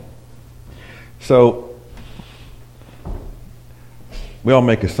So, we all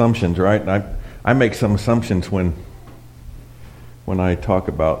make assumptions, right? And I make some assumptions when I talk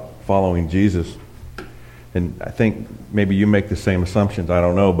about following Jesus. And I think maybe you make the same assumptions, I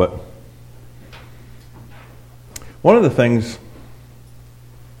don't know. But one of the things,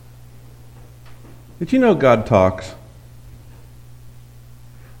 did you know God talks?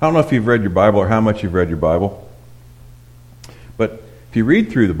 I don't know if you've read your Bible or how much you've read your Bible. But if you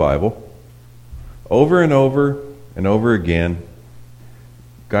read through the Bible, over and over and over again,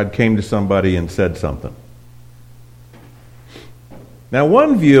 God came to somebody and said something. Now,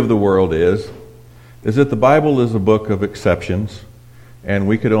 one view of the world is that the Bible is a book of exceptions, and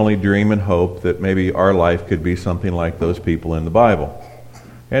we could only dream and hope that maybe our life could be something like those people in the Bible.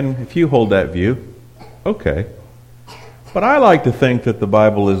 And if you hold that view, okay. But I like to think that the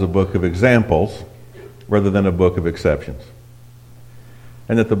Bible is a book of examples rather than a book of exceptions.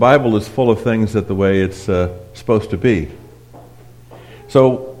 And that the Bible is full of things that the way it's supposed to be.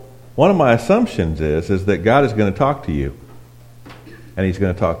 So one of my assumptions is that God is going to talk to you. And He's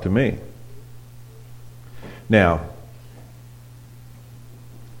going to talk to me. Now,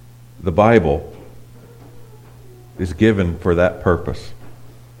 the Bible is given for that purpose.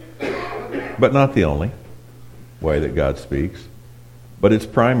 But not the only way that God speaks. But it's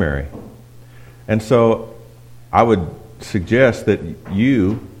primary. And so I would suggest that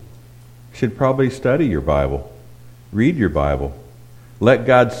you should probably study your Bible. Read your Bible. Let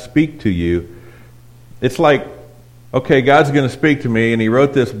God speak to you. It's like, okay, God's going to speak to me, and He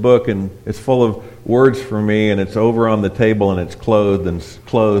wrote this book, and it's full of words for me, and it's over on the table, and it's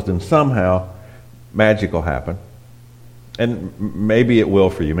closed, and somehow magic will happen. And maybe it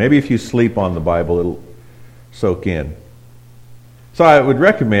will for you. Maybe if you sleep on the Bible, it'll soak in. So I would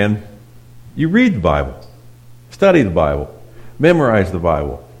recommend you read the Bible. Study the Bible. Memorize the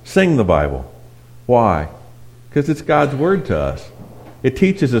Bible. Sing the Bible. Why? Because it's God's Word to us. It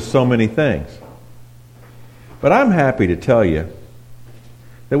teaches us so many things. But I'm happy to tell you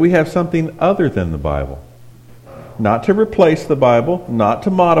that we have something other than the Bible. Not to replace the Bible, not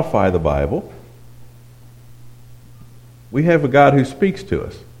to modify the Bible. We have a God who speaks to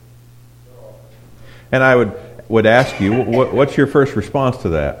us. And I would ask you, what's your first response to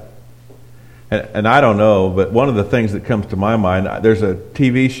that? And I don't know, but one of the things that comes to my mind, there's a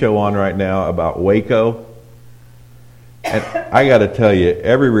TV show on right now about Waco. And I got to tell you,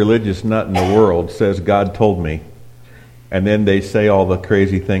 every religious nut in the world says God told me. And then they say all the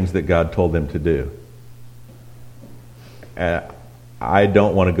crazy things that God told them to do. And I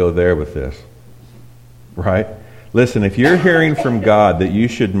don't want to go there with this. Right? Listen, if you're hearing from God that you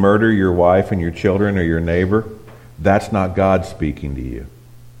should murder your wife and your children or your neighbor, that's not God speaking to you.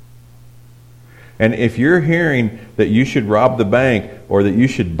 And if you're hearing that you should rob the bank or that you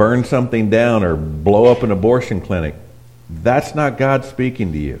should burn something down or blow up an abortion clinic, that's not God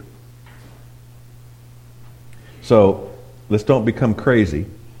speaking to you. So let's don't become crazy.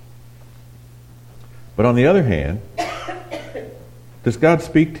 But on the other hand, does God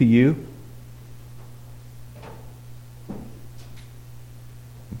speak to you?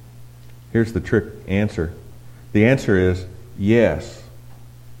 Here's the trick answer. The answer is yes.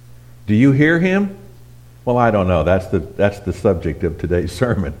 Do you hear Him? Well, I don't know. That's the subject of today's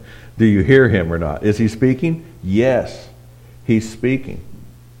sermon. Do you hear Him or not? Is He speaking? Yes, He's speaking.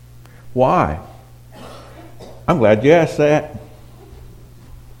 Why? I'm glad you asked that.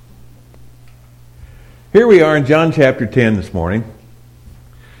 Here we are in John chapter 10 this morning,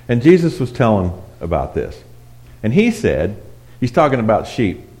 and Jesus was telling about this. And He said, He's talking about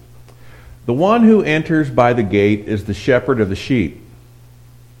sheep. The one who enters by the gate is the shepherd of the sheep.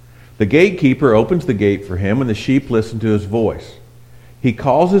 The gatekeeper opens the gate for him, and the sheep listen to his voice. He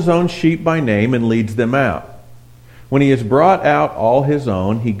calls his own sheep by name and leads them out. When he has brought out all his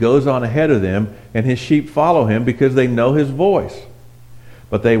own, he goes on ahead of them, and his sheep follow him because they know his voice.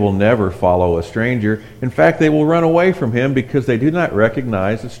 But they will never follow a stranger. In fact, they will run away from him because they do not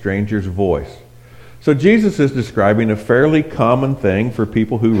recognize a stranger's voice. So Jesus is describing a fairly common thing for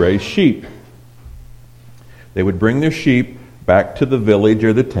people who raise sheep. They would bring their sheep back to the village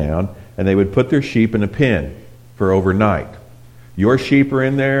or the town, and they would put their sheep in a pen for overnight. Your sheep are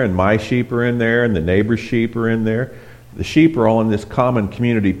in there, and my sheep are in there, and the neighbor's sheep are in there. The sheep are all in this common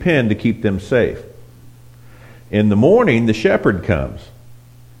community pen to keep them safe. In the morning, the shepherd comes.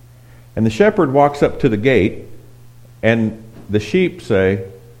 And the shepherd walks up to the gate, and the sheep say,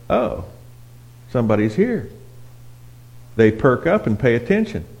 "Oh, somebody's here." They perk up and pay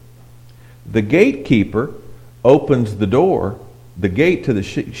attention. The gatekeeper opens the door, the gate to the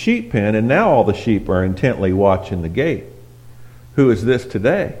sheep pen, and now all the sheep are intently watching the gate. Who is this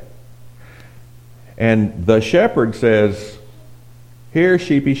today? And the shepherd says, "Here,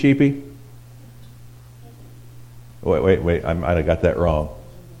 sheepy, sheepy." Wait, I might have got that wrong.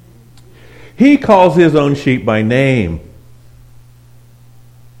 He calls his own sheep by name.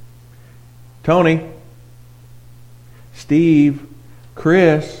 Tony, Steve,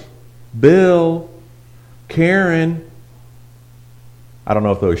 Chris, Bill, Karen. I don't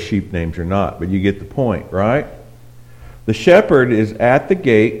know if those sheep names or not, but you get the point, right? The shepherd is at the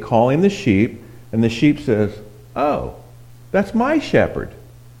gate calling the sheep, and the sheep says, "Oh, that's my shepherd."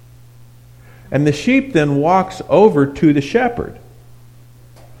 And the sheep then walks over to the shepherd.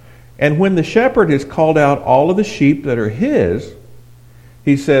 And when the shepherd has called out all of the sheep that are his,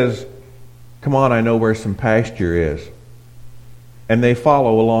 he says, "Come on, I know where some pasture is." And they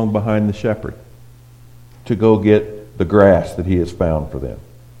follow along behind the shepherd to go get the grass that he has found for them.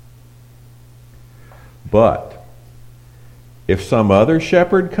 But if some other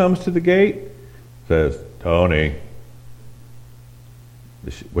shepherd comes to the gate, says, "Tony,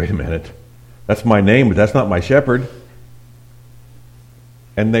 wait a minute. That's my name, but that's not my shepherd."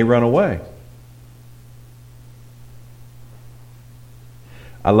 And they run away.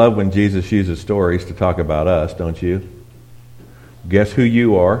 I love when Jesus uses stories to talk about us, don't you? Guess who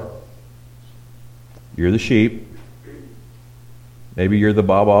you are? You're the sheep. Maybe you're the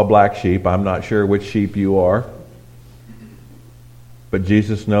Baba black sheep. I'm not sure which sheep you are. But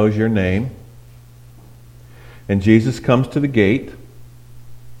Jesus knows your name. And Jesus comes to the gate.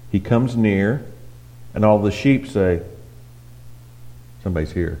 He comes near. And all the sheep say,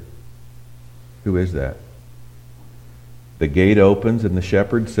 "Somebody's here. Who is that?" The gate opens and the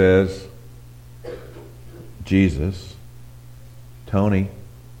shepherd says, "Jesus, Tony."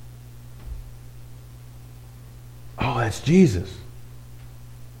 "Oh, that's Jesus.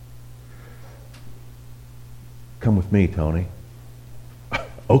 Come with me, Tony."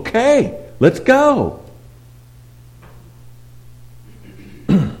 "Okay, let's go."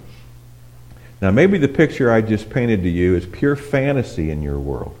 Now, maybe the picture I just painted to you is pure fantasy in your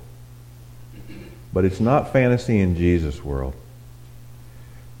world. But it's not fantasy in Jesus' world.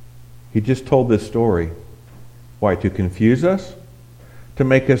 He just told this story. Why? To confuse us? To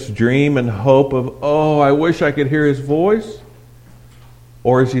make us dream and hope of, "Oh, I wish I could hear his voice"?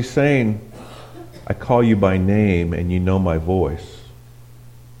 Or is he saying, "I call you by name and you know my voice"?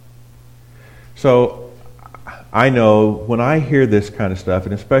 So, I know when I hear this kind of stuff,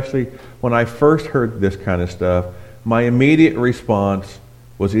 and especially when I first heard this kind of stuff, my immediate response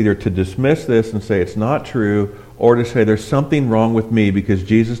was either to dismiss this and say it's not true, or to say there's something wrong with me because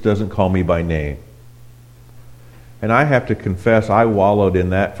Jesus doesn't call me by name. And I have to confess, I wallowed in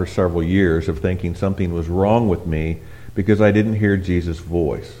that for several years of thinking something was wrong with me because I didn't hear Jesus'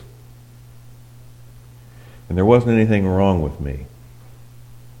 voice. And there wasn't anything wrong with me.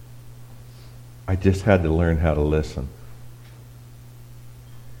 I just had to learn how to listen.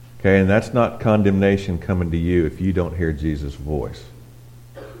 Okay, and that's not condemnation coming to you if you don't hear Jesus' voice.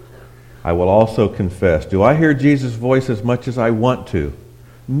 I will also confess, do I hear Jesus' voice as much as I want to?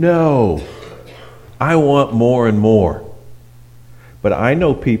 No. I want more and more. But I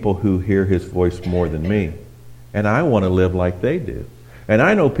know people who hear his voice more than me, and I want to live like they do. And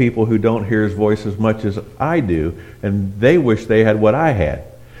I know people who don't hear his voice as much as I do, and they wish they had what I had.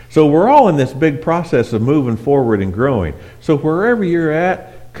 So we're all in this big process of moving forward and growing. So wherever you're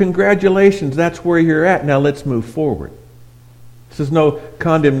at, congratulations, that's where you're at. Now let's move forward. This is no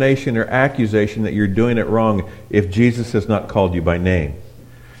condemnation or accusation that you're doing it wrong if Jesus has not called you by name.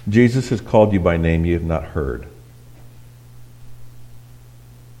 Jesus has called you by name you have not heard.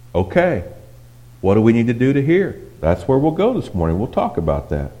 Okay, what do we need to do to hear? That's where we'll go this morning. We'll talk about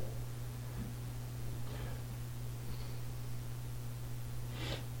that.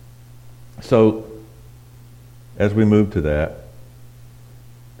 So, as we move to that,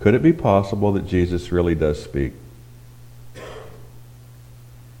 could it be possible that Jesus really does speak?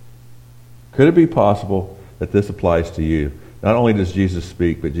 Could it be possible that this applies to you? Not only does Jesus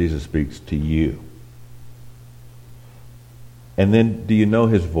speak, but Jesus speaks to you. And then, do you know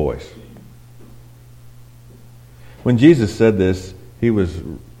his voice? When Jesus said this, he was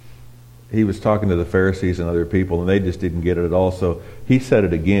talking to the Pharisees and other people, and they just didn't get it at all. So he said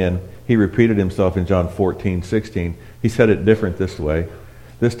it again. He repeated himself in John 14:16. He said it different this way.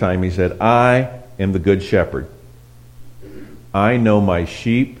 This time he said, "I am the good shepherd. I know my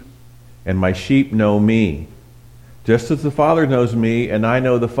sheep, and my sheep know me. Just as the Father knows me, and I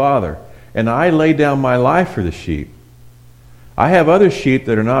know the Father. And I lay down my life for the sheep. I have other sheep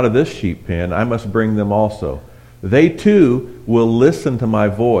that are not of this sheep pen. I must bring them also. They too will listen to my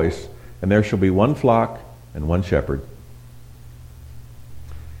voice, and there shall be one flock and one shepherd."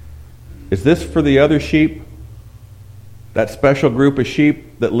 Is this for the other sheep? That special group of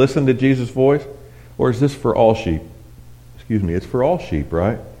sheep that listen to Jesus' voice? Or is this for all sheep? Excuse me, it's for all sheep,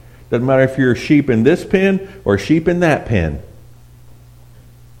 right? Doesn't matter if you're a sheep in this pen or a sheep in that pen.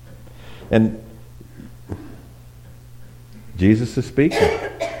 And Jesus is speaking.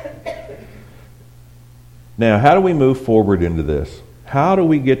 Now, how do we move forward into this? How do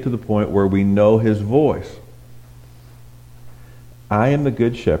we get to the point where we know his voice? I am the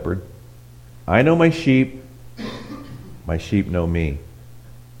good shepherd. I know my sheep. My sheep know me.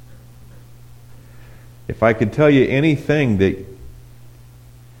 If I could tell you anything that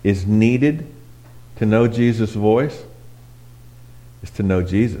is needed to know Jesus' voice, is to know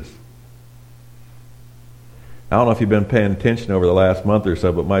Jesus. I don't know if you've been paying attention over the last month or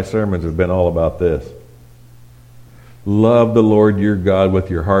so, but my sermons have been all about this. Love the Lord your God with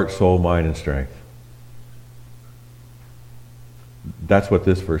your heart, soul, mind, and strength. That's what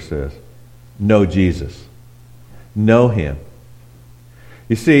this verse says. Know Jesus. Know him.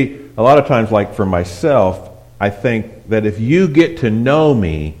 You see, a lot of times, like for myself, I think that if you get to know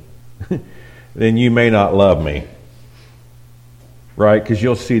me, then you may not love me. Right? Because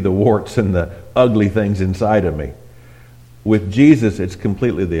you'll see the warts and the ugly things inside of me. With Jesus, it's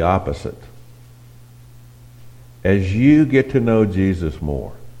completely the opposite. As you get to know Jesus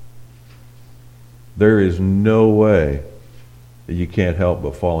more, there is no way that you can't help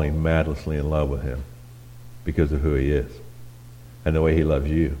but falling madly in love with him because of who he is and the way he loves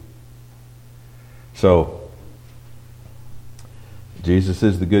you. So, Jesus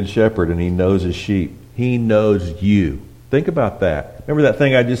is the good shepherd and he knows his sheep. He knows you. Think about that. Remember that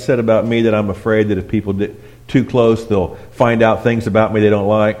thing I just said about me, that I'm afraid that if people get too close, they'll find out things about me they don't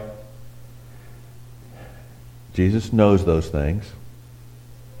like? Jesus knows those things.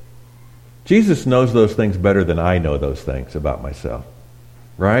 Jesus knows those things better than I know those things about myself.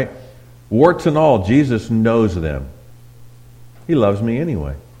 Right? Warts and all, Jesus knows them. He loves me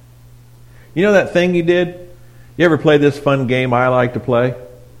anyway. You know that thing you did? You ever play this fun game I like to play?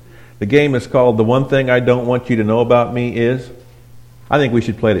 The game is called The One Thing I Don't Want You to Know About Me Is. I think we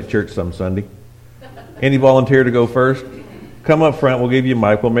should play it at church some Sunday. Any volunteer to go first? Come up front, we'll give you a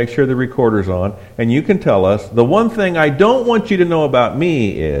mic, we'll make sure the recorder's on, and you can tell us, the one thing I don't want you to know about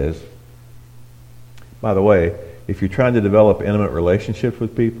me is... By the way, if you're trying to develop intimate relationships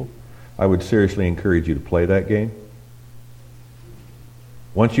with people, I would seriously encourage you to play that game.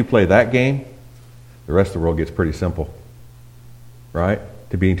 Once you play that game, the rest of the world gets pretty simple. Right?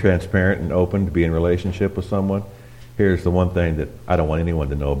 To be transparent and open, to be in relationship with someone. Here's the one thing that I don't want anyone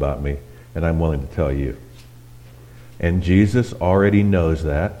to know about me, and I'm willing to tell you. And Jesus already knows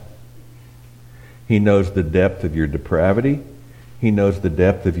that. He knows the depth of your depravity. He knows the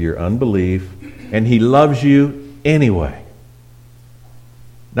depth of your unbelief. And he loves you anyway.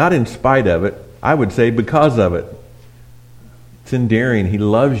 Not in spite of it. I would say because of it. It's endearing. He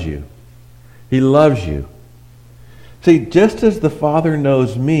loves you. He loves you. See, just as the Father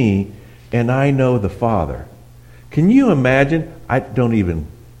knows me and I know the Father. Can you imagine?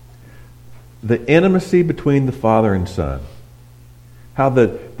 The intimacy between the Father and Son. How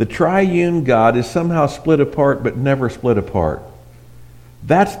the triune God is somehow split apart but never split apart.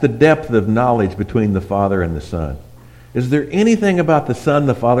 That's the depth of knowledge between the Father and the Son. Is there anything about the Son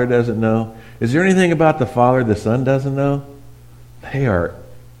the Father doesn't know? Is there anything about the Father the Son doesn't know? They are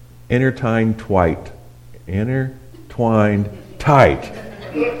intertwined tight. Intertwined tight.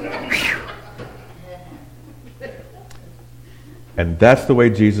 And that's the way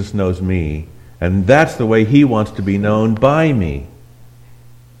Jesus knows me. And that's the way he wants to be known by me.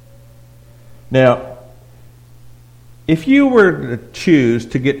 Now, if you were to choose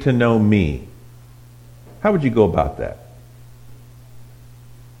to get to know me, how would you go about that?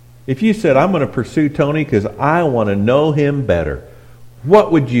 If you said, I'm going to pursue Tony because I want to know him better,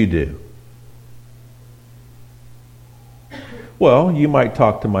 what would you do? Well, you might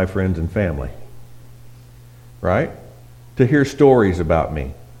talk to my friends and family, right? To hear stories about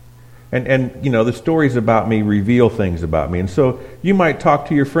me. And you know, the stories about me reveal things about me. And so you might talk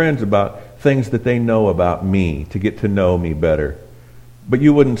to your friends about things that they know about me to get to know me better. But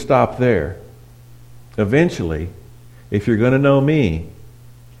you wouldn't stop there. Eventually, if you're going to know me,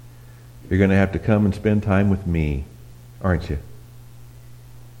 you're going to have to come and spend time with me, aren't you?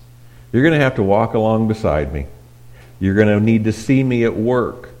 You're going to have to walk along beside me. You're going to need to see me at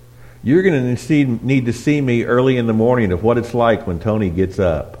work. You're going to need to see me early in the morning of what it's like when Tony gets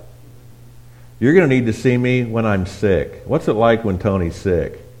up. You're going to need to see me when I'm sick. What's it like when Tony's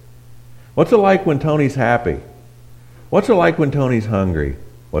sick? What's it like when Tony's happy? What's it like when Tony's hungry?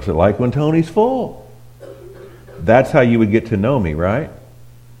 What's it like when Tony's full? That's how you would get to know me, right?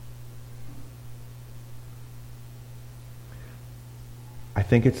 I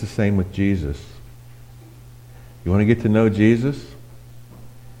think it's the same with Jesus. You want to get to know Jesus?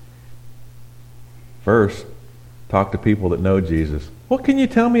 First, talk to people that know Jesus. What can you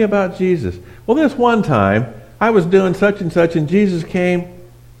tell me about Jesus? Well, this one time, I was doing such and such, and Jesus came.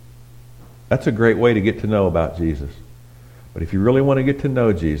 That's a great way to get to know about Jesus. But if you really want to get to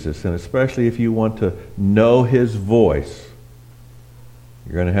know Jesus, and especially if you want to know His voice,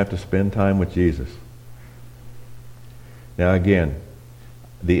 you're going to have to spend time with Jesus. Now again,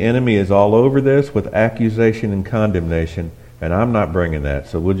 the enemy is all over this with accusation and condemnation, and I'm not bringing that,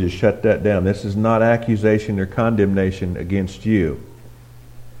 so we'll just shut that down. This is not accusation or condemnation against you.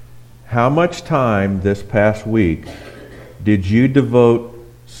 How much time this past week did you devote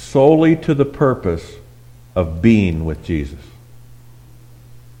solely to the purpose of being with Jesus?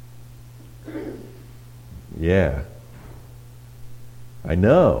 Yeah. I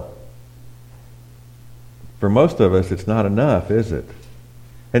know. For most of us, it's not enough, is it?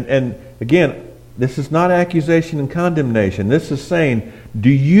 And again, this is not accusation and condemnation. This is saying, do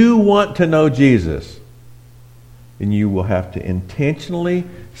you want to know Jesus? And you will have to intentionally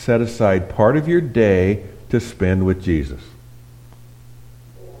set aside part of your day to spend with Jesus.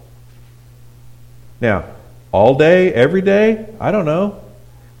 Now, all day, every day? I don't know.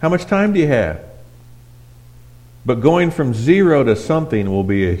 How much time do you have? But going from 0 to something will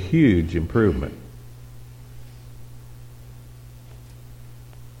be a huge improvement.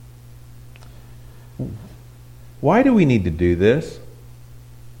 Why do we need to do this?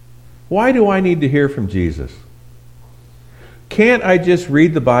 Why do I need to hear from Jesus? Can't I just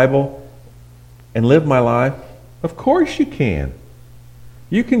read the Bible and live my life? Of course you can.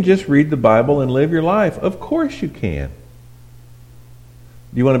 You can just read the Bible and live your life. Of course you can.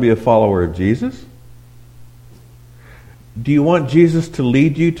 Do you want to be a follower of Jesus? Do you want Jesus to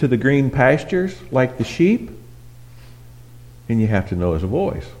lead you to the green pastures like the sheep? And you have to know His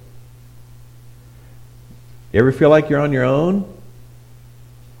voice. You ever feel like you're on your own?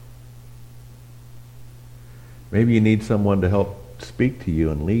 Maybe you need someone to help speak to you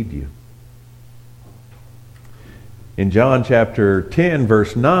and lead you. In John chapter 10,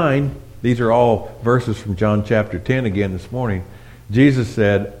 verse 9, these are all verses from John chapter 10 again this morning. Jesus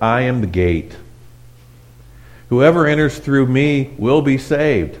said, I am the gate. Whoever enters through me will be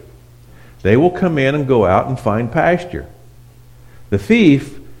saved. They will come in and go out and find pasture. The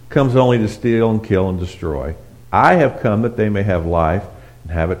thief comes only to steal and kill and destroy. I have come that they may have life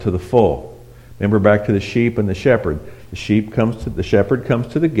and have it to the full. Remember back to the sheep and the shepherd. The shepherd comes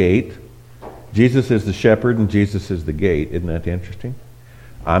to the gate. Jesus is the shepherd and Jesus is the gate. Isn't that interesting?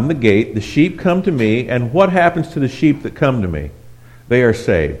 I'm the gate. The sheep come to me, and what happens to the sheep that come to me? They are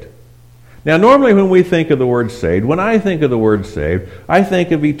saved. Now, normally when we think of the word saved, when I think of the word saved, I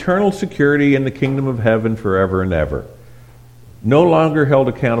think of eternal security in the kingdom of heaven forever and ever. No longer held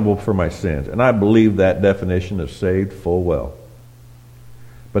accountable for my sins. And I believe that definition of saved full well.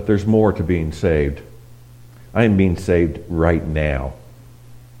 But there's more to being saved. I am being saved right now.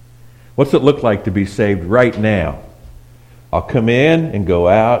 What's it look like to be saved right now? I'll come in and go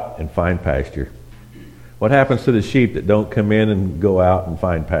out and find pasture. What happens to the sheep that don't come in and go out and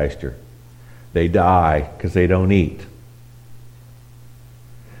find pasture? They die because they don't eat.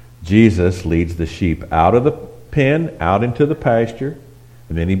 Jesus leads the sheep out of the pen, out into the pasture,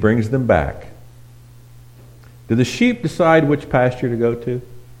 and then He brings them back. Do the sheep decide which pasture to go to?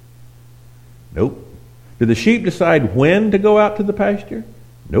 Nope. Do the sheep decide when to go out to the pasture?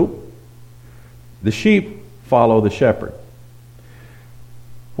 Nope. The sheep follow the shepherd.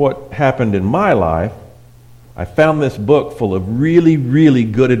 What happened in my life, I found this book full of really, really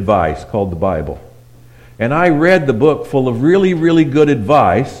good advice called the Bible. And I read the book full of really, really good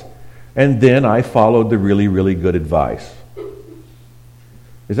advice, and then I followed the really, really good advice.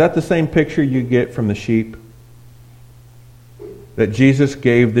 Is that the same picture you get from the sheep? That Jesus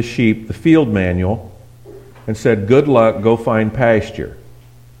gave the sheep the field manual and said, good luck, go find pasture.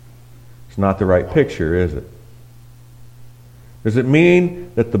 It's not the right picture, is it? Does it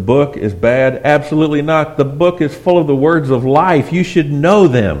mean that the book is bad? Absolutely not. The book is full of the words of life. You should know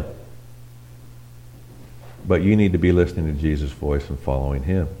them. But you need to be listening to Jesus' voice and following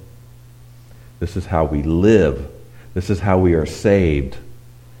Him. This is how we live. This is how we are saved,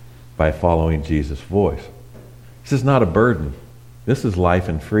 by following Jesus' voice. This is not a burden. This is life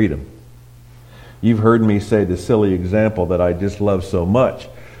and freedom. You've heard me say the silly example that I just love so much.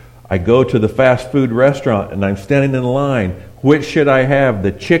 I go to the fast food restaurant and I'm standing in line. Which should I have,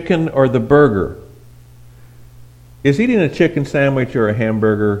 the chicken or the burger? Is eating a chicken sandwich or a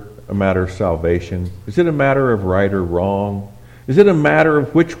hamburger a matter of salvation? Is it a matter of right or wrong? Is it a matter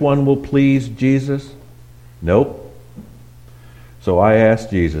of which one will please Jesus? Nope. So I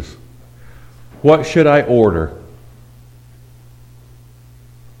asked Jesus, what should I order?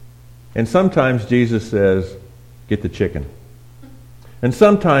 And sometimes Jesus says, get the chicken. And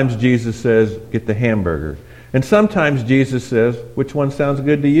sometimes Jesus says, get the hamburger. And sometimes Jesus says, which one sounds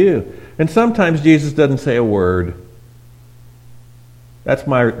good to you? And sometimes Jesus doesn't say a word. That's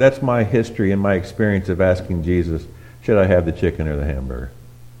my history and my experience of asking Jesus, should I have the chicken or the hamburger?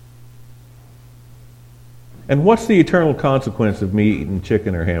 And what's the eternal consequence of me eating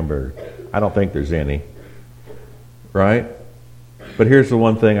chicken or hamburger? I don't think there's any. Right? But here's the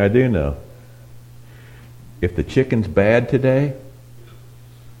one thing I do know. If the chicken's bad today,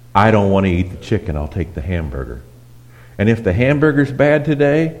 I don't want to eat the chicken. I'll take the hamburger. And if the hamburger's bad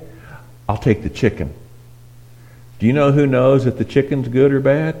today, I'll take the chicken. Do you know who knows if the chicken's good or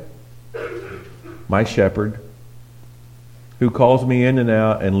bad? My shepherd, who calls me in and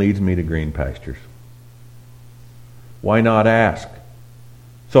out and leads me to green pastures. Why not ask?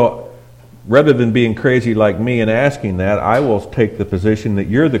 So, rather than being crazy like me and asking that, I will take the position that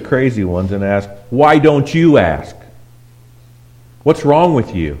you're the crazy ones and ask, why don't you ask? What's wrong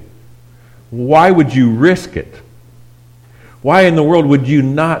with you? Why would you risk it? Why in the world would you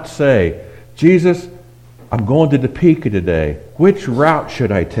not say, Jesus, I'm going to Topeka today. Which route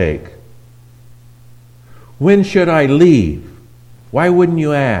should I take? When should I leave? Why wouldn't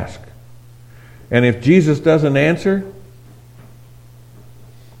you ask? And if Jesus doesn't answer,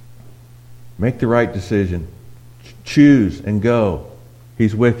 make the right decision. Choose and go.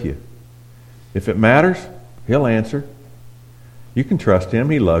 He's with you. If it matters, He'll answer. You can trust Him.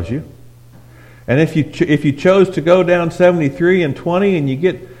 He loves you. And if you chose to go down 73 and 20 and you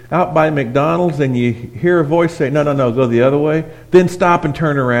get out by McDonald's and you hear a voice say, no, go the other way, then stop and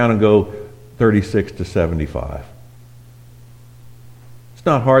turn around and go 36 to 75. It's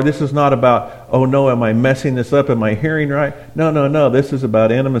not hard. This is not about, oh no, am I messing this up? Am I hearing right? No. This is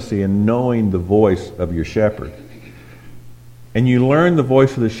about intimacy and knowing the voice of your shepherd. And you learn the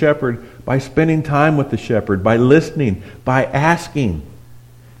voice of the shepherd by spending time with the shepherd, by listening, by asking,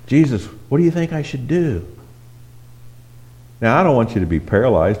 Jesus, what do you think I should do? Now, I don't want you to be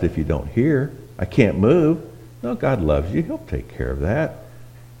paralyzed if you don't hear. I can't move. No, God loves you. He'll take care of that.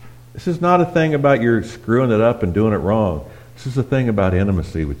 This is not a thing about you're screwing it up and doing it wrong. This is a thing about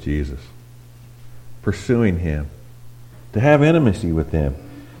intimacy with Jesus. Pursuing Him. To have intimacy with Him.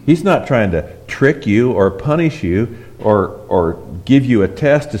 He's not trying to trick you or punish you or give you a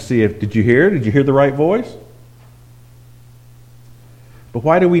test to see if, did you hear the right voice? But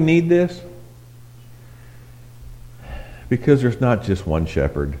why do we need this? Because there's not just one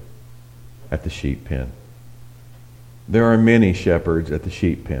shepherd at the sheep pen. There are many shepherds at the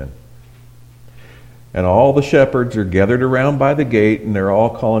sheep pen. And all the shepherds are gathered around by the gate and they're all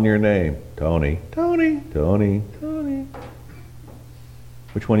calling your name. Tony, Tony, Tony, Tony.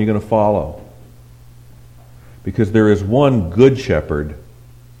 Which one are you going to follow? Because there is one good shepherd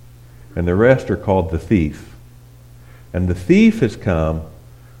and the rest are called the thief. And the thief has come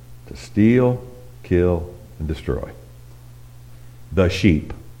to steal, kill, and destroy. The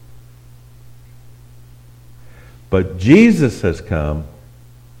sheep. But Jesus has come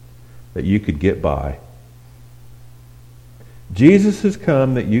that you could get by. Jesus has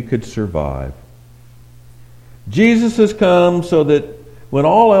come that you could survive. Jesus has come so that when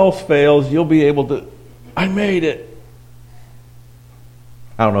all else fails, you'll be able to, I made it.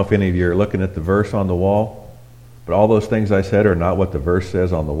 I don't know if any of you are looking at the verse on the wall, but all those things I said are not what the verse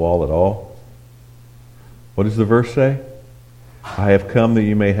says on the wall at all. What does the verse say? I have come that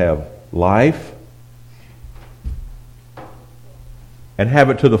you may have life and have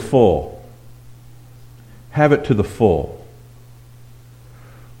it to the full. Have it to the full.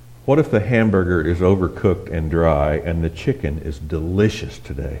 What if the hamburger is overcooked and dry and the chicken is delicious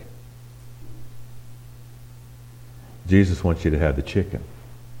today? Jesus wants you to have the chicken.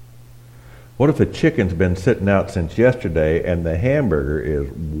 What if the chicken's been sitting out since yesterday and the hamburger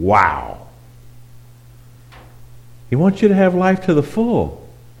is wow? He wants you to have life to the full.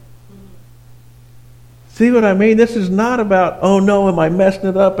 See what I mean? This is not about, oh no, am I messing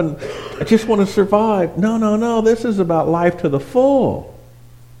it up and I just want to survive. No. This is about life to the full.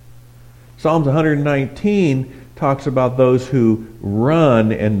 Psalms 119 talks about those who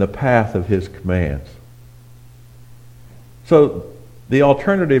run in the path of His commands. So the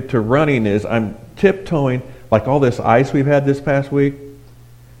alternative to running is I'm tiptoeing, like all this ice we've had this past week.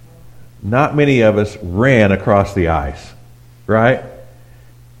 Not many of us ran across the ice, right?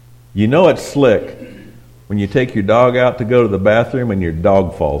 You know it's slick when you take your dog out to go to the bathroom and your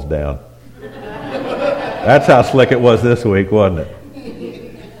dog falls down. That's how slick it was this week, wasn't it?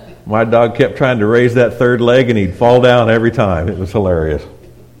 My dog kept trying to raise that third leg and he'd fall down every time. It was hilarious.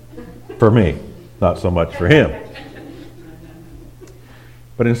 For me, not so much for him.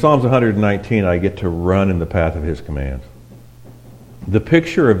 But in Psalms 119, I get to run in the path of his commands. The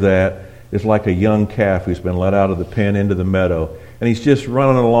picture of that is like a young calf who's been let out of the pen into the meadow, and he's just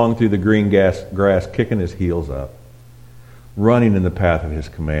running along through the green grass, kicking his heels up, running in the path of his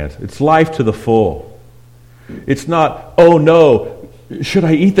commands. It's life to the full. It's not, oh no, should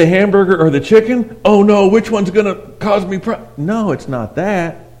I eat the hamburger or the chicken? Oh no, which one's going to cause me No, it's not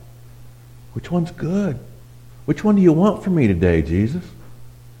that. Which one's good? Which one do you want from me today, Jesus?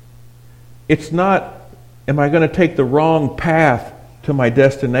 It's not, am I going to take the wrong path to my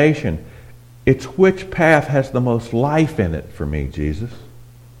destination? It's which path has the most life in it for me, Jesus?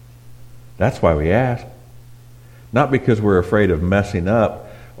 That's why we ask. Not because we're afraid of messing up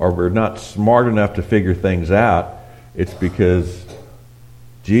or we're not smart enough to figure things out. It's because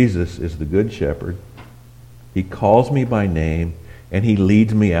Jesus is the good shepherd. He calls me by name and he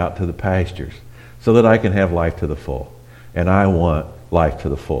leads me out to the pastures so that I can have life to the full. And I want life to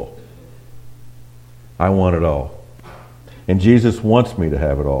the full. I want it all. And Jesus wants me to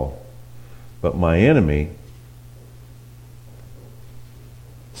have it all. But my enemy,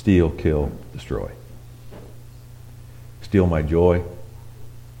 steal, kill, destroy. Steal my joy,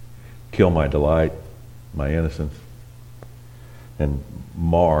 kill my delight, my innocence, and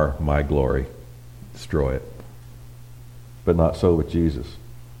mar my glory, destroy it. But not so with Jesus.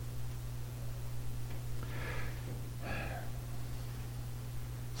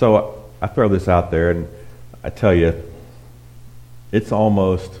 So I throw this out there and I tell you, it's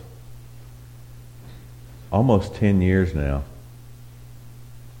almost 10 years now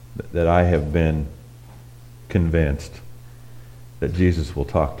that I have been convinced that Jesus will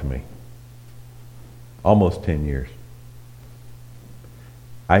talk to me. Almost 10 years.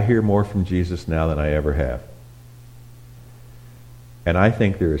 I hear more from Jesus now than I ever have. And I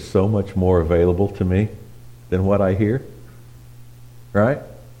think there is so much more available to me than what I hear. Right?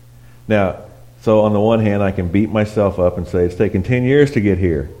 Now, so on the one hand, I can beat myself up and say, it's taken 10 years to get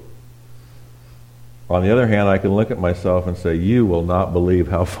here. On the other hand, I can look at myself and say, you will not believe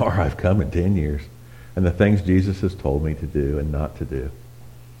how far I've come in 10 years and the things Jesus has told me to do and not to do.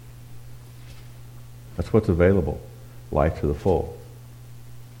 That's what's available. Life to the full.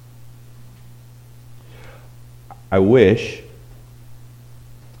 I wish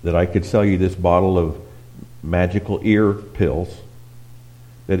that I could sell you this bottle of magical ear pills.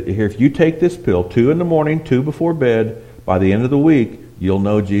 That if you take this pill, 2 in the morning, 2 before bed, by the end of the week, you'll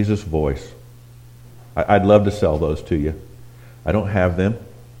know Jesus' voice. I'd love to sell those to you. I don't have them.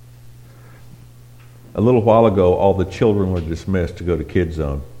 A little while ago, all the children were dismissed to go to Kids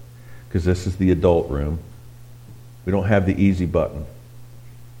Zone because this is the adult room. We don't have the easy button.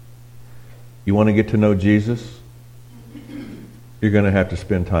 You want to get to know Jesus? You're going to have to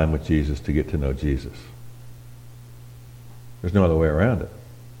spend time with Jesus to get to know Jesus. There's no other way around it.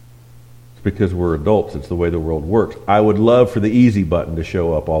 It's because we're adults. It's the way the world works. I would love for the easy button to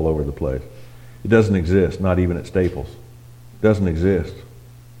show up all over the place. It doesn't exist, not even at Staples. It doesn't exist.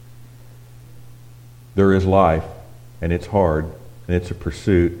 There is life, and it's hard, and it's a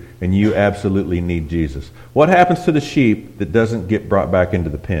pursuit, and you absolutely need Jesus. What happens to the sheep that doesn't get brought back into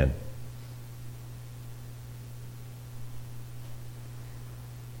the pen?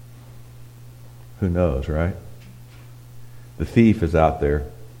 Who knows, right? The thief is out there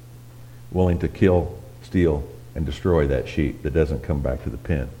willing to kill, steal, and destroy that sheep that doesn't come back to the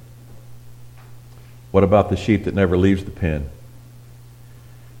pen. What about the sheep that never leaves the pen?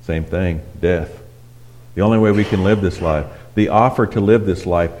 Same thing, death. The only way we can live this life, the offer to live this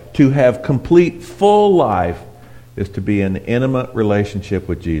life, to have complete, full life, is to be in intimate relationship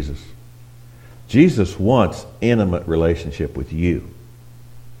with Jesus. Jesus wants intimate relationship with you.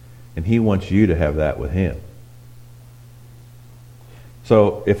 And he wants you to have that with him.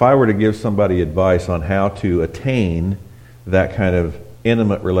 So if I were to give somebody advice on how to attain that kind of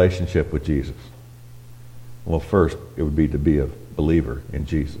intimate relationship with Jesus, well, first, it would be to be a believer in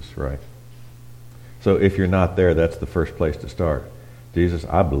Jesus, right? So if you're not there, that's the first place to start. Jesus,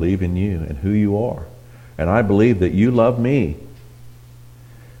 I believe in you and who you are. And I believe that you love me.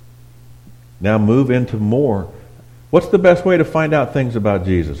 Now move into more. What's the best way to find out things about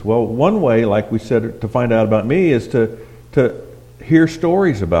Jesus? Well, one way, like we said, to find out about me is to hear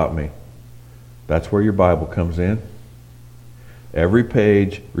stories about me. That's where your Bible comes in. Every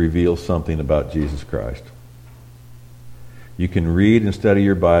page reveals something about Jesus Christ. You can read and study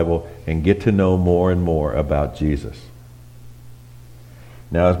your Bible and get to know more and more about Jesus.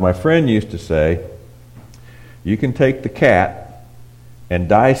 Now, as my friend used to say, you can take the cat and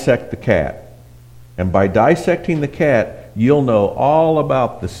dissect the cat. And by dissecting the cat, you'll know all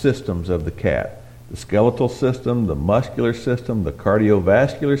about the systems of the cat. The skeletal system, the muscular system, the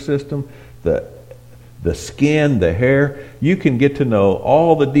cardiovascular system, the skin, the hair. You can get to know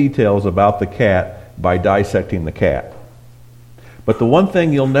all the details about the cat by dissecting the cat. But the one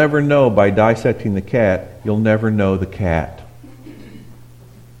thing you'll never know by dissecting the cat, you'll never know the cat.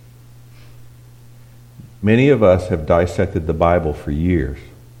 Many of us have dissected the Bible for years.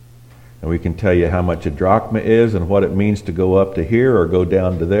 And we can tell you how much a drachma is and what it means to go up to here or go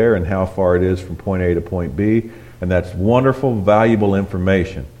down to there and how far it is from point A to point B. And that's wonderful, valuable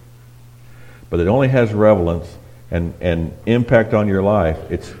information. But it only has relevance and impact on your life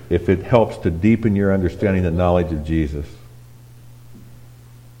if it helps to deepen your understanding and knowledge of Jesus.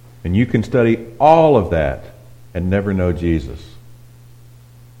 And you can study all of that and never know Jesus.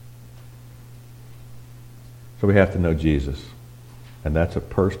 So we have to know Jesus. And that's a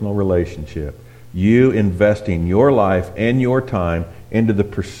personal relationship. You investing your life and your time into the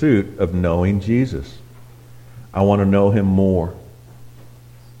pursuit of knowing Jesus. I want to know him more.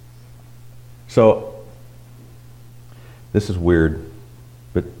 So, this is weird,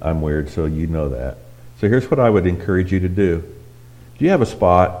 but I'm weird, so you know that. So here's what I would encourage you to do. Do you have a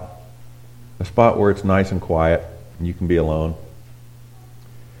spot where it's nice and quiet and you can be alone?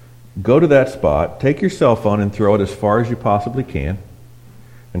 Go to that spot, take your cell phone and throw it as far as you possibly can.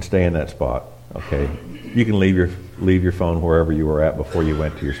 And stay in that spot. Okay, you can leave your phone wherever you were at before you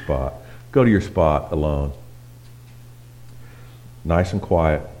went to your spot. Go to your spot alone. Nice and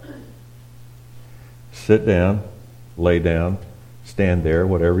quiet. Sit down, lay down, stand there,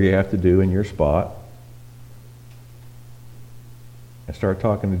 whatever you have to do in your spot. And start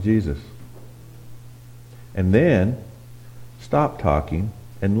talking to Jesus. And then stop talking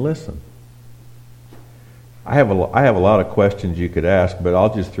and listen. I have a lot of questions you could ask, but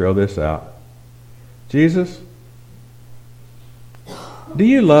I'll just throw this out. Jesus, do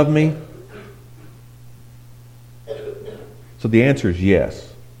you love me? So the answer is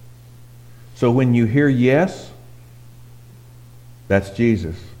yes. So when you hear yes, that's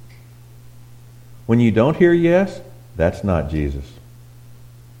Jesus. When you don't hear yes, that's not Jesus.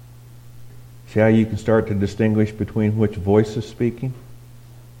 See how you can start to distinguish between which voice is speaking?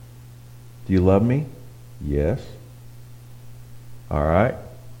 Do you love me? Yes. All right.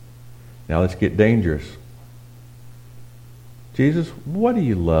 Now let's get dangerous. Jesus, what do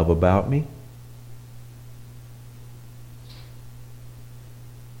you love about me?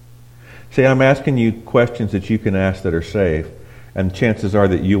 See, I'm asking you questions that you can ask that are safe, and chances are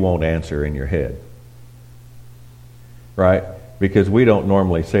that you won't answer in your head. Right? Because we don't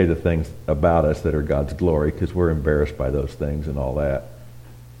normally say the things about us that are God's glory because we're embarrassed by those things and all that.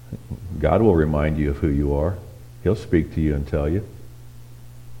 God will remind you of who you are. He'll speak to you and tell you.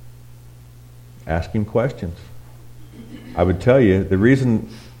 Ask him questions. I would tell you the reason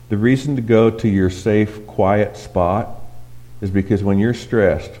to go to your safe, quiet spot is because when you're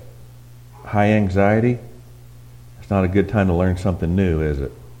stressed, high anxiety, it's not a good time to learn something new, is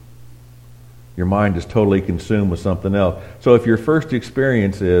it? Your mind is totally consumed with something else. So if your first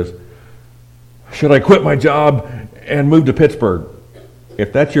experience is, should I quit my job and move to Pittsburgh?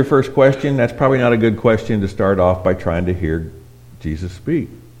 If that's your first question, that's probably not a good question to start off by trying to hear Jesus speak.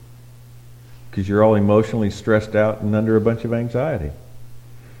 Because you're all emotionally stressed out and under a bunch of anxiety.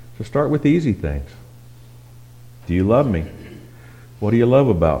 So start with the easy things. Do you love me? What do you love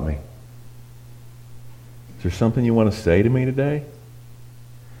about me? Is there something you want to say to me today?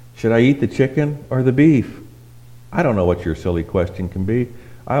 Should I eat the chicken or the beef? I don't know what your silly question can be.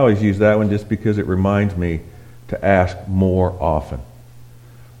 I always use that one just because it reminds me to ask more often.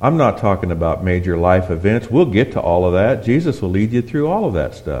 I'm not talking about major life events. We'll get to all of that. Jesus will lead you through all of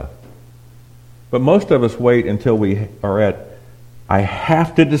that stuff. But most of us wait until we are at, I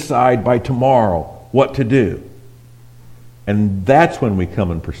have to decide by tomorrow what to do. And that's when we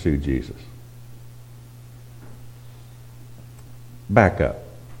come and pursue Jesus. Back up.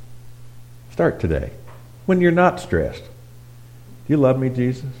 Start today. When you're not stressed. Do you love me,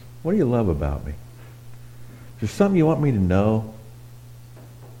 Jesus? What do you love about me? Is there something you want me to know?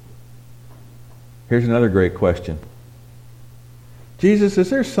 Here's another great question. Jesus, is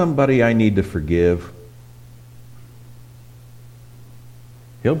there somebody I need to forgive?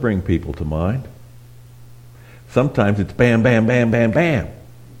 He'll bring people to mind. Sometimes it's bam, bam, bam, bam, bam.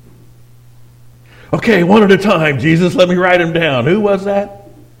 Okay, one at a time, Jesus, let me write them down. Who was that?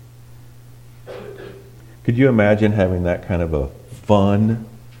 Could you imagine having that kind of a fun,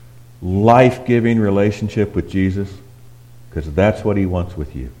 life-giving relationship with Jesus? Because that's what he wants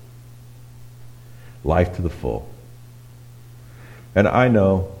with you. Life to the full. And I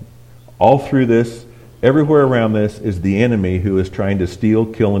know all through this, everywhere around this is the enemy who is trying to steal,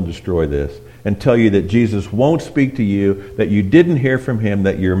 kill, and destroy this. And tell you that Jesus won't speak to you, that you didn't hear from him,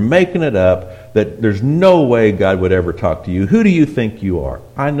 that you're making it up, that there's no way God would ever talk to you. Who do you think you are?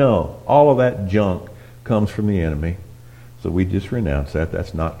 I know all of that junk comes from the enemy. So we just renounce that.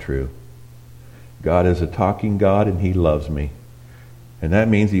 That's not true. God is a talking God, and he loves me. And that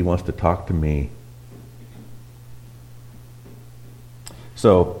means he wants to talk to me.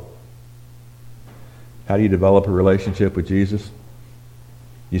 So, how do you develop a relationship with Jesus?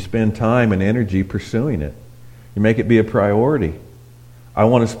 You spend time and energy pursuing it. You make it be a priority. I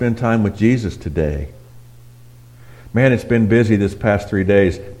want to spend time with Jesus today. Man, it's been busy this past 3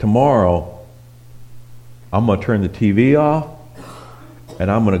 days. Tomorrow, I'm going to turn the TV off,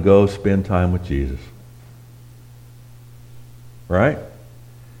 and I'm going to go spend time with Jesus. Right?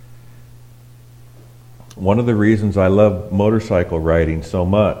 One of the reasons I love motorcycle riding so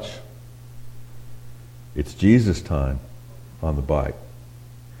much, it's Jesus time on the bike.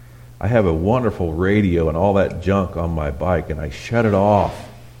 I have a wonderful radio and all that junk on my bike, and I shut it off.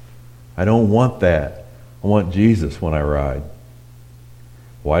 I don't want that. I want Jesus when I ride.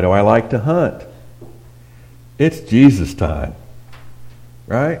 Why do I like to hunt? It's Jesus time,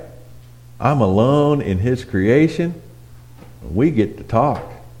 right? I'm alone in his creation. We get to talk.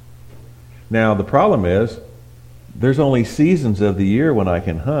 Now, the problem is, there's only seasons of the year when I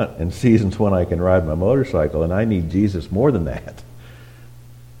can hunt and seasons when I can ride my motorcycle, and I need Jesus more than that.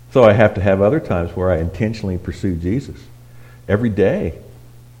 So I have to have other times where I intentionally pursue Jesus. Every day,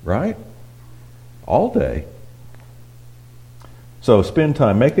 right? All day. So spend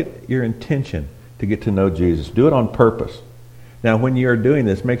time. Make it your intention to get to know Jesus. Do it on purpose. Now, when you are doing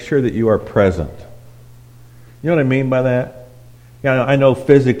this, make sure that you are present. You know what I mean by that? Yeah, I know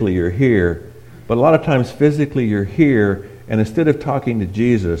physically you're here, but a lot of times physically you're here, and instead of talking to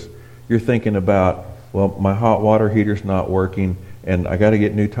Jesus, you're thinking about, well, my hot water heater's not working, and I got to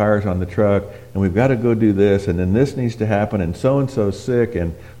get new tires on the truck, and we've got to go do this, and then this needs to happen, and so-and-so's sick,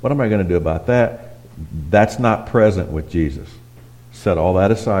 and what am I going to do about that? That's not present with Jesus. Set all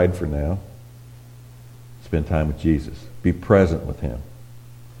that aside for now. Spend time with Jesus. Be present with him.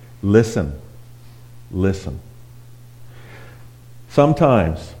 Listen. Listen.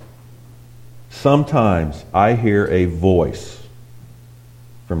 Sometimes I hear a voice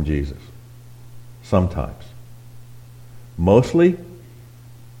from Jesus. Sometimes. Mostly,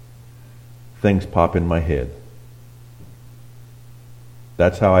 things pop in my head.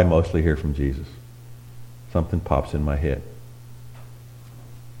 That's how I mostly hear from Jesus. Something pops in my head.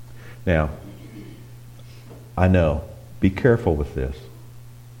 Now, I know, be careful with this.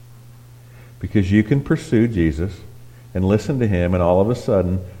 Because you can pursue Jesus and listen to him, and all of a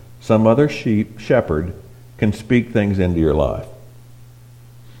sudden, some other shepherd can speak things into your life.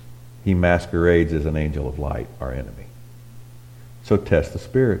 He masquerades as an angel of light, our enemy. So test the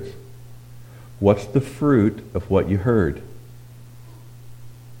spirits. What's the fruit of what you heard?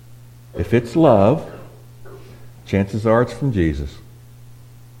 If it's love, chances are it's from Jesus.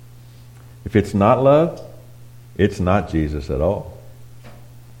 If it's not love, it's not Jesus at all.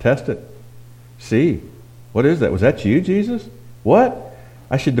 Test it. See. What is that? Was that you, Jesus? What?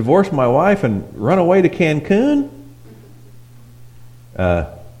 I should divorce my wife and run away to Cancun?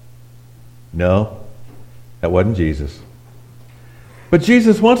 No, that wasn't Jesus. But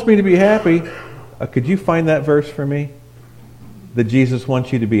Jesus wants me to be happy. Could you find that verse for me? The Jesus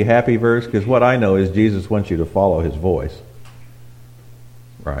wants you to be happy verse? Because what I know is Jesus wants you to follow his voice.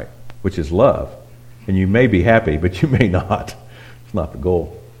 Right. Which is love. And you may be happy, but you may not. It's not the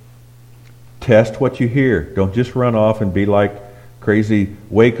goal. Test what you hear. Don't just run off and be like crazy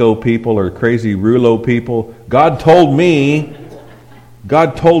Waco people or crazy Rulo people. God told me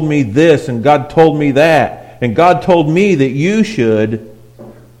this, and God told me that, and God told me that you should.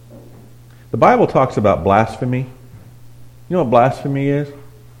 The Bible talks about blasphemy. You know what blasphemy is?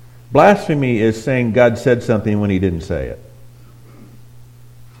 Blasphemy is saying God said something when he didn't say it.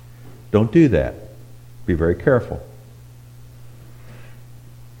 Don't do that. Be very careful.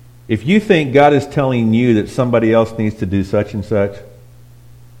 If you think God is telling you that somebody else needs to do such and such,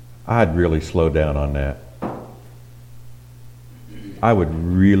 I'd really slow down on that. I would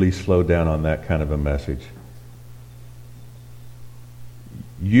really slow down on that kind of a message.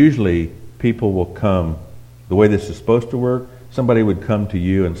 Usually, people will come, the way this is supposed to work, somebody would come to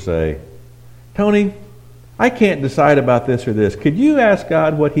you and say, Tony, I can't decide about this or this. Could you ask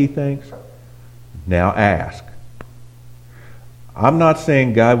God what he thinks? Now ask. I'm not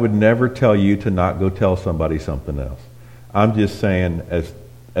saying God would never tell you to not go tell somebody something else. I'm just saying, as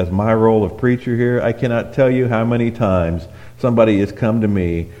as my role of preacher here, I cannot tell you how many times somebody has come to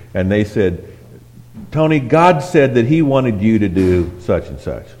me and they said, Tony, God said that he wanted you to do such and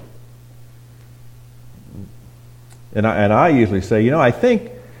such. And I usually say, I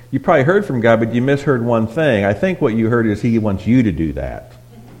think you probably heard from God, but you misheard one thing. I think what you heard is he wants you to do that.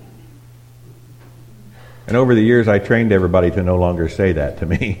 And over the years, I trained everybody to no longer say that to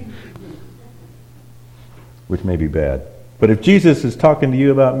me, which may be bad. But if Jesus is talking to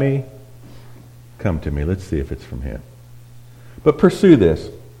you about me, come to me. Let's see if it's from him. But pursue this.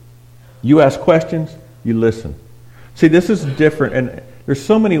 You ask questions, you listen. See, this is different, and there's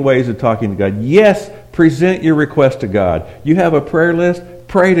so many ways of talking to God. Yes, present your request to God. You have a prayer list,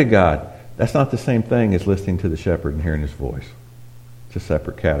 pray to God. That's not the same thing as listening to the shepherd and hearing his voice. It's a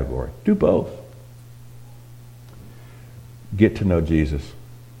separate category. Do both. Get to know Jesus.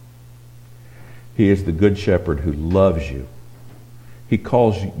 He is the good shepherd who loves you. He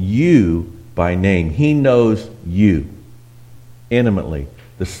calls you by name. He knows you intimately.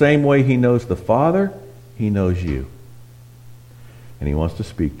 The same way he knows the Father, he knows you. And he wants to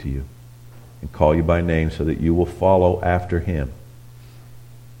speak to you and call you by name so that you will follow after him.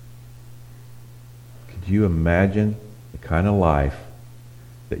 Could you imagine the kind of life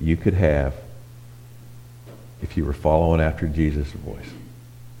that you could have if you were following after Jesus' voice?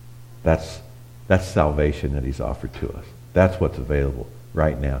 That's salvation that he's offered to us. That's what's available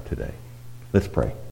right now today. Let's pray.